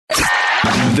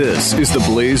This is the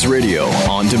Blaze Radio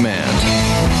on demand.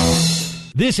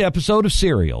 This episode of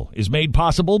Serial is made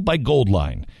possible by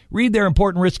Goldline. Read their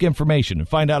important risk information and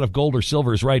find out if gold or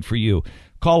silver is right for you.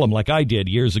 Call them like I did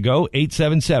years ago,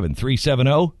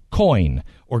 877-370-COIN,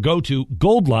 or go to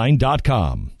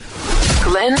goldline.com.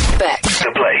 Glenn Beck.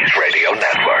 The Blaze Radio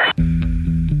Network.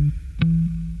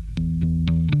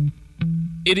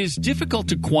 It is difficult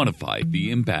to quantify the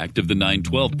impact of the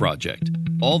 9/12 Project,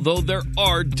 although there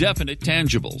are definite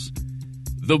tangibles.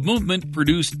 The movement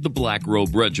produced the Black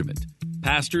Robe Regiment,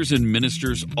 pastors and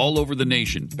ministers all over the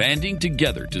nation banding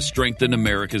together to strengthen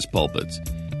America's pulpits.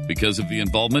 Because of the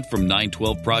involvement from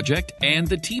 9/12 Project and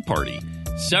the Tea Party,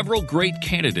 several great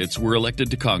candidates were elected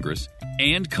to Congress,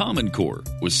 and Common Core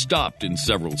was stopped in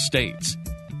several states.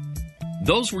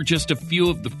 Those were just a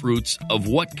few of the fruits of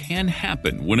what can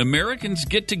happen when Americans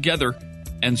get together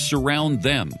and surround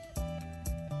them.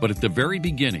 But at the very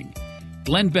beginning,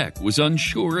 Glenn Beck was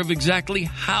unsure of exactly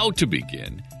how to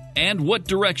begin and what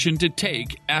direction to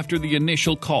take after the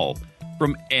initial call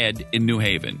from Ed in New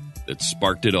Haven that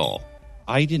sparked it all.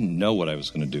 I didn't know what I was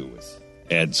going to do with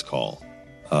Ed's call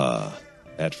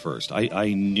at first.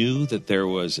 I knew that there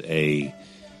was I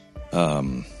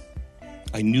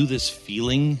knew this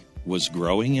feeling was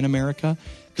growing in America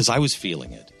because I was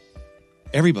feeling it.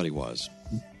 Everybody was.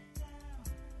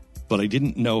 But I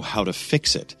didn't know how to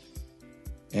fix it.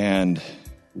 And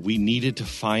we needed to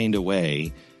find a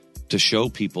way to show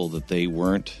people that they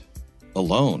weren't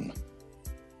alone.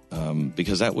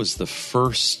 Because that was the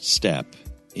first step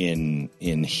in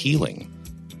healing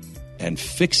and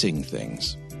fixing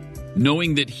things.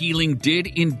 Knowing that healing did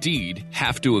indeed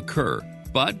have to occur,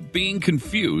 but being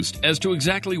confused as to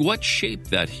exactly what shape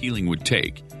that healing would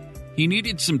take, he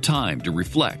needed some time to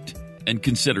reflect and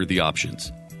consider the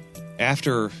options.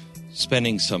 After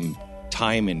spending some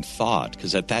time in thought,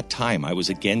 because at that time I was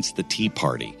against the Tea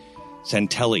Party.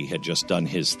 Santelli had just done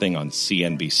his thing on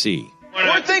CNBC.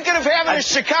 We're thinking of having a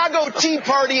Chicago Tea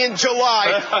Party in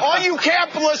July. All you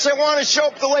capitalists that want to show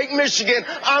up to Lake Michigan,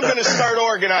 I'm going to start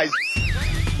organizing.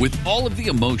 With all of the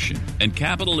emotion and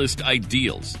capitalist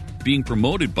ideals being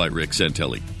promoted by Rick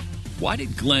Santelli, why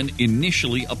did Glenn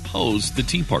initially oppose the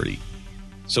Tea Party?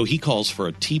 So he calls for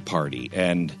a Tea Party,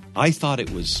 and I thought it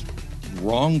was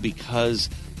wrong because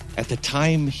at the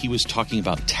time he was talking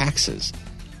about taxes,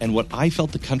 and what I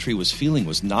felt the country was feeling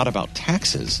was not about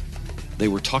taxes. They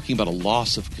were talking about a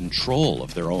loss of control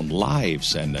of their own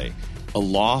lives and a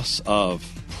loss of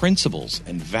principles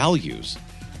and values.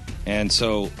 And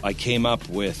so I came up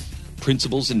with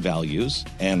principles and values,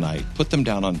 and I put them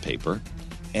down on paper.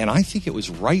 And I think it was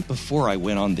right before I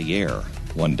went on the air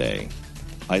one day.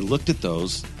 I looked at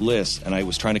those lists, and I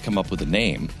was trying to come up with a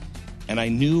name. And I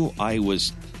knew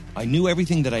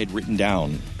everything that I had written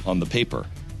down on the paper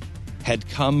had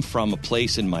come from a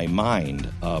place in my mind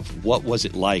of what was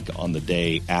it like on the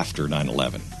day after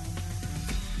 9/11.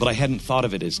 But I hadn't thought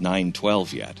of it as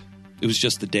 9/12 yet. It was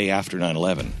just the day after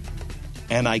 9/11.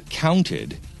 And I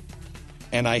counted,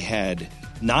 and I had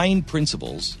 9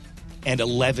 principles and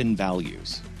 11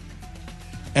 values.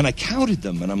 And I counted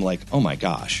them, and I'm like, oh my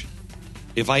gosh,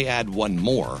 if I add one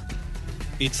more,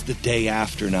 it's the day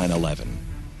after 9/11.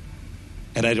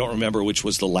 And I don't remember which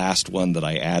was the last one that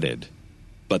I added,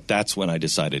 but that's when I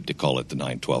decided to call it the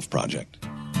 9/12 Project.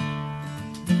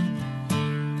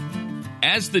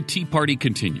 As the Tea Party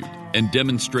continued and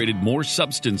demonstrated more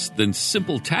substance than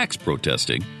simple tax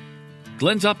protesting,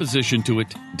 Glenn's opposition to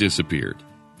it disappeared.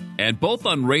 And both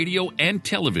on radio and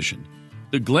television,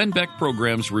 the Glenn Beck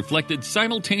programs reflected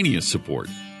simultaneous support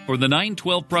for the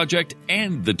 9/12 Project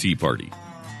and the Tea Party.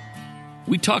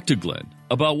 We talked to Glenn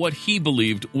about what he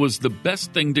believed was the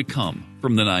best thing to come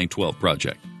from the 9/12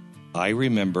 Project. I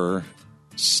remember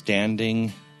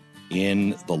standing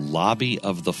in the lobby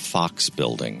of the Fox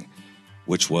building,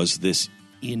 which was this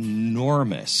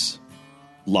enormous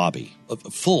lobby, a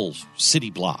full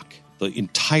city block. The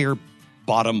entire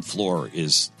bottom floor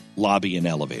is lobby and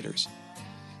elevators.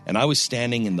 And I was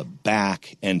standing in the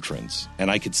back entrance, and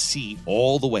I could see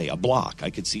all the way, a block,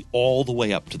 I could see all the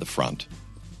way up to the front.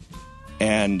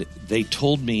 And they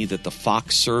told me that the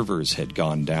Fox servers had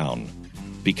gone down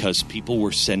because people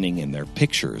were sending in their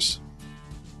pictures.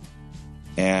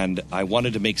 And I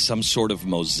wanted to make some sort of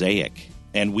mosaic,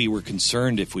 and we were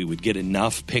concerned if we would get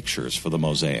enough pictures for the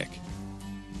mosaic.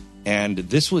 And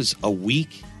this was a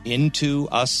week into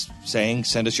us saying,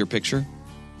 send us your picture.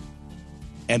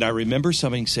 And I remember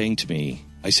somebody saying to me,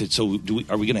 I said, so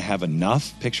are we going to have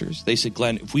enough pictures? They said,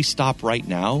 Glenn, if we stop right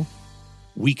now,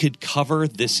 we could cover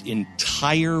this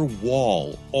entire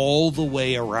wall all the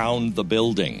way around the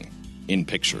building in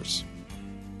pictures.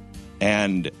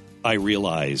 And I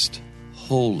realized,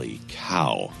 holy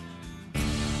cow,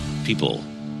 people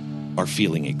are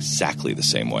feeling exactly the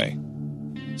same way.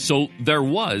 So there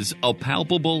was a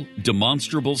palpable,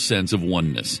 demonstrable sense of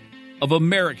oneness, of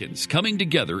Americans coming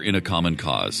together in a common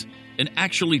cause and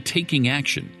actually taking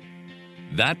action.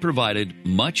 That provided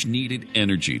much-needed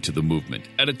energy to the movement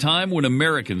at a time when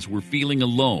Americans were feeling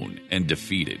alone and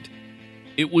defeated.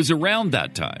 It was around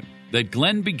that time that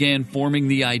Glenn began forming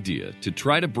the idea to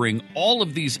try to bring all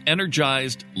of these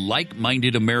energized,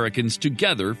 like-minded Americans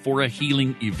together for a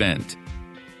healing event.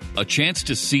 A chance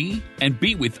to see and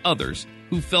be with others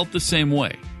who felt the same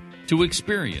way, to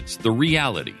experience the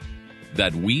reality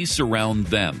that we surround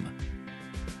them.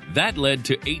 That led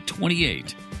to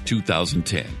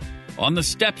 8/28/2010. On the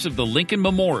steps of the Lincoln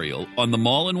Memorial on the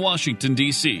Mall in Washington,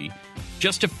 D.C.,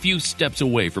 just a few steps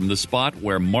away from the spot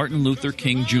where Martin Luther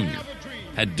King Jr.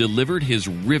 had delivered his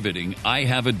riveting I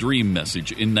Have a Dream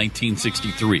message in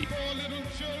 1963.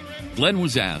 Glenn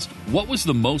was asked, what was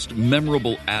the most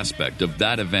memorable aspect of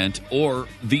that event or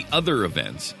the other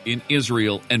events in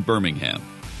Israel and Birmingham?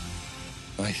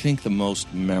 I think the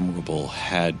most memorable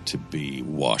had to be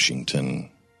Washington,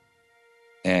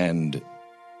 and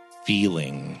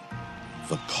feeling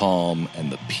the calm and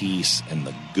the peace and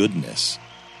the goodness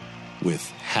with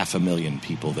 500,000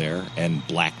 people there and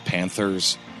Black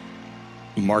Panthers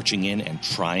marching in and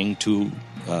trying to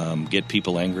get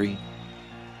people angry.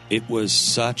 It was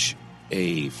such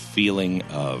a feeling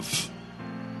of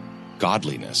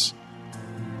godliness.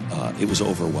 It was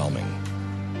overwhelming,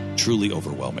 truly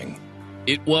overwhelming.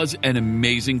 It was an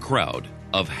amazing crowd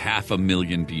of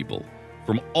 500,000 people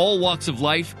from all walks of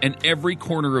life and every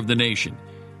corner of the nation,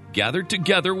 gathered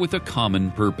together with a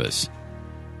common purpose.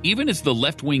 Even as the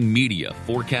left-wing media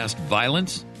forecast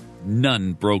violence,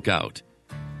 none broke out.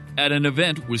 At an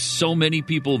event with so many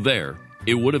people there,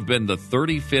 it would have been the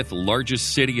 35th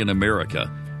largest city in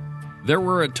America. There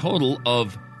were a total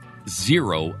of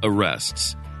 0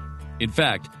 arrests. In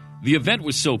fact, the event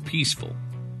was so peaceful,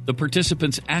 the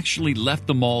participants actually left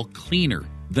the mall cleaner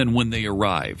than when they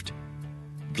arrived.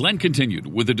 Glenn continued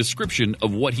with a description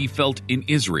of what he felt in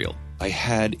Israel. I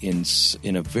had,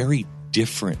 in a very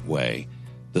different way,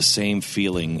 the same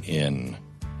feeling in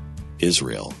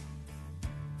Israel.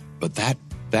 But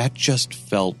that just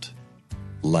felt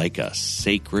like a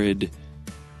sacred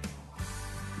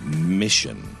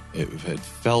mission. It had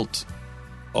felt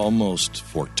almost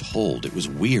foretold. It was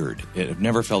weird. I've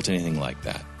never felt anything like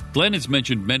that. Glenn has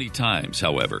mentioned many times,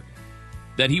 however,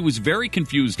 that he was very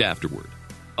confused afterward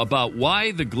about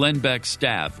why the Glenn Beck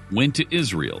staff went to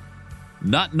Israel,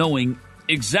 not knowing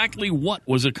exactly what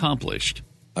was accomplished.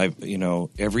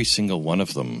 Every single one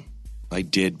of them I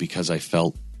did because I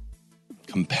felt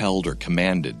compelled or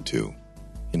commanded to.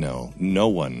 No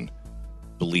one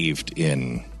believed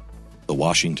in the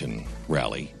Washington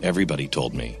rally. Everybody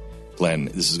told me, Glenn,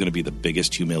 this is going to be the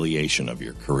biggest humiliation of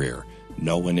your career.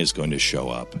 No one is going to show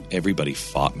up. Everybody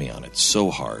fought me on it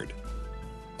so hard.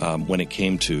 When it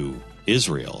came to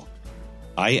Israel,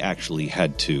 I actually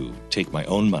had to take my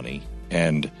own money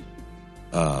and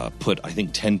put, I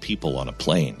think, 10 people on a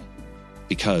plane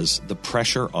because the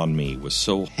pressure on me was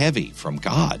so heavy from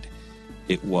God.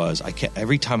 It was,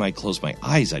 every time I closed my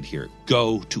eyes, I'd hear,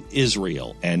 go to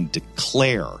Israel and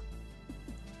declare.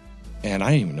 And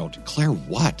I didn't even know, declare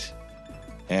what?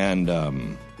 And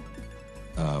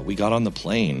we got on the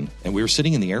plane, and we were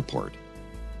sitting in the airport,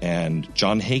 and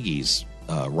John Hagee's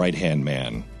right-hand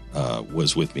man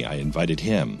was with me. I invited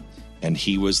him, and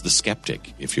he was the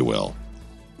skeptic, if you will.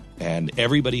 And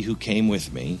everybody who came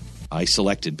with me, I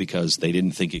selected because they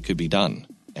didn't think it could be done.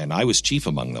 And I was chief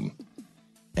among them.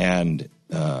 And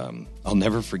I'll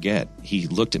never forget, he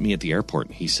looked at me at the airport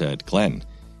and he said, Glenn,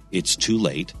 it's too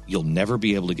late. You'll never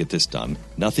be able to get this done.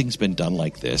 Nothing's been done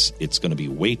like this. It's going to be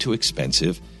way too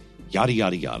expensive, yada,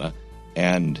 yada, yada.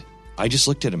 And I just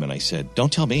looked at him and I said,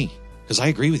 don't tell me, because I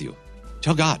agree with you.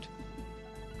 Tell God.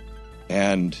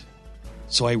 And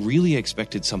so I really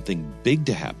expected something big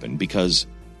to happen because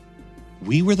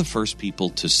we were the first people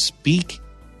to speak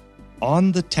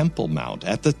on the Temple Mount,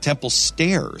 at the temple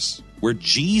stairs, where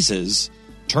Jesus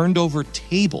turned over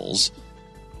tables.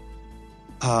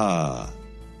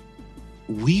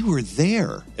 We were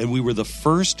there, and we were the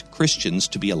first Christians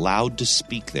to be allowed to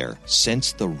speak there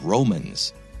since the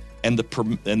Romans. And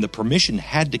the permission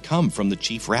had to come from the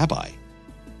chief rabbi,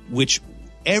 which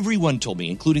everyone told me,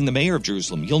 including the mayor of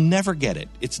Jerusalem, you'll never get it.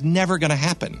 It's never going to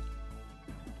happen.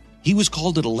 He was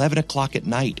called at 11 o'clock at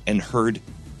night and heard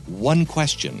one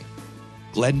question.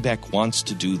 Glenn Beck wants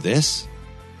to do this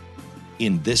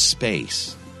in this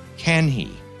space. Can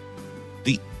he?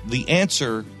 The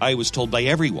answer, I was told by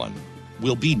everyone,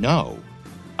 will be no.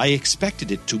 I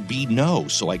expected it to be no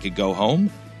so I could go home.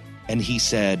 And he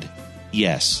said,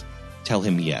 yes. Tell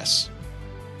him yes.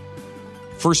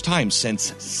 First time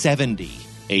since 70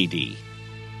 AD.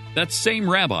 That same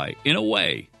rabbi, in a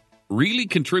way, really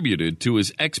contributed to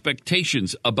his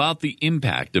expectations about the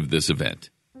impact of this event.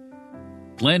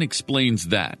 Glenn explains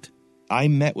that. I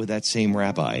met with that same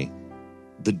rabbi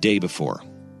the day before,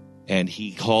 and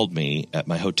he called me at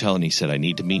my hotel and he said, I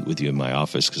need to meet with you in my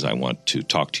office because I want to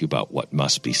talk to you about what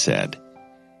must be said.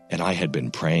 And I had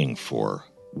been praying for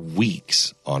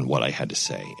weeks on what I had to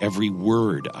say. Every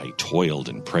word I toiled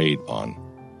and prayed on.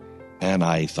 And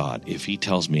I thought, if he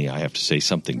tells me I have to say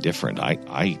something different,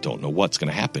 I don't know what's going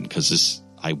to happen because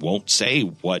I won't say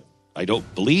what I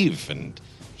don't believe. And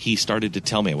he started to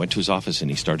tell me. I went to his office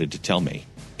and he started to tell me.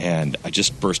 And I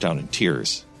just burst out in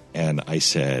tears. And I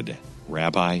said,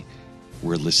 Rabbi,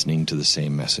 we're listening to the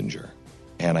same messenger.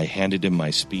 And I handed him my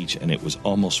speech, and it was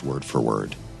almost word for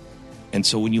word. And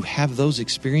so when you have those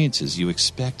experiences, you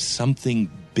expect something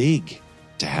big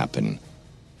to happen.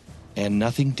 And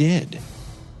nothing did.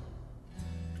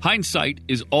 Hindsight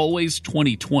is always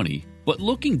 20/20, but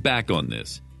looking back on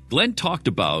this, Glenn talked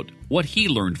about what he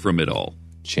learned from it all.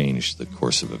 Change the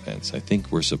course of events. I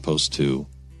think we're supposed to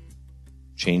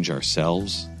change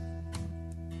ourselves,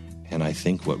 and I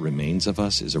think what remains of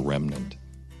us is a remnant.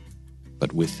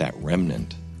 But with that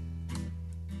remnant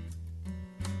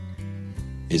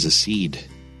is a seed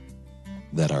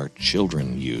that our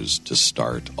children use to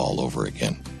start all over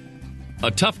again.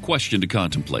 A tough question to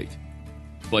contemplate.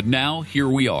 But now, here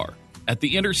we are, at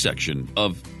the intersection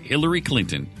of Hillary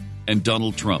Clinton and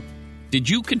Donald Trump. Did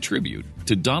you contribute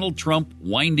to Donald Trump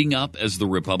winding up as the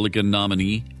Republican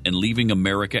nominee and leaving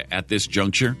America at this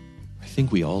juncture? I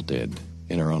think we all did,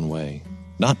 in our own way.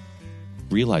 Not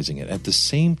realizing it at the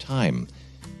same time.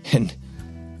 And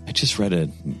I just read a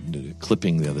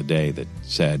clipping the other day that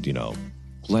said,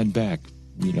 Glenn Beck,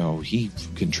 he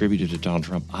contributed to Donald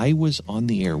Trump. I was on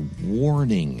the air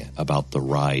warning about the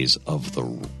rise of the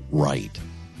right.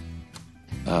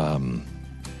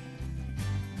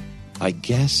 I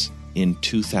guess in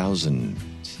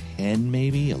 2010,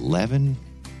 maybe 11,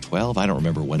 12. I don't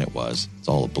remember when it was. It's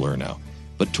all a blur now.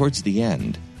 But towards the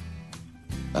end,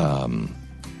 I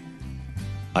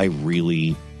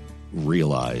really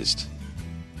realized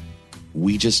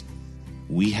we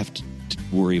have to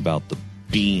worry about the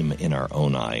beam in our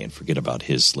own eye and forget about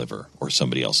his sliver or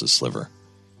somebody else's sliver.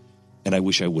 And I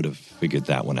wish I would have figured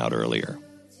that one out earlier,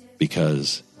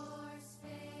 because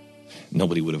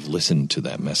nobody would have listened to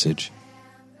that message.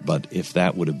 But if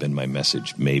that would have been my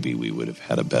message, maybe we would have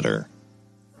had a better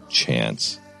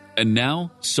chance. And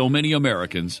now, so many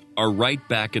Americans are right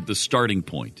back at the starting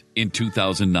point in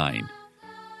 2009,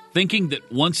 thinking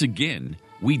that once again,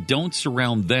 we don't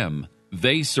surround them,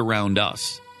 they surround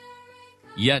us.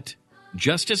 Yet,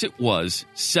 just as it was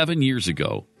 7 years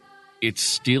ago, it's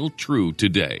still true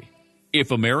today.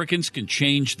 If Americans can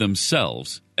change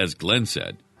themselves, as Glenn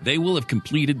said, they will have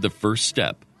completed the first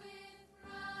step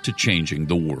to changing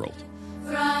the world.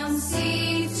 From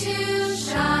sea to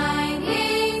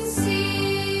shining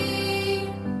sea.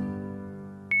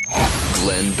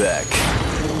 Glenn Beck.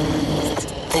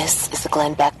 This is the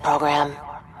Glenn Beck Program.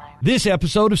 This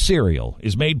episode of Serial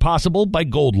is made possible by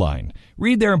Goldline.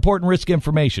 Read their important risk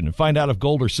information and find out if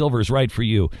gold or silver is right for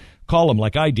you. Call them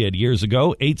like I did years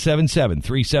ago,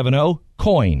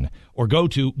 877-370-COIN, or go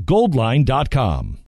to goldline.com.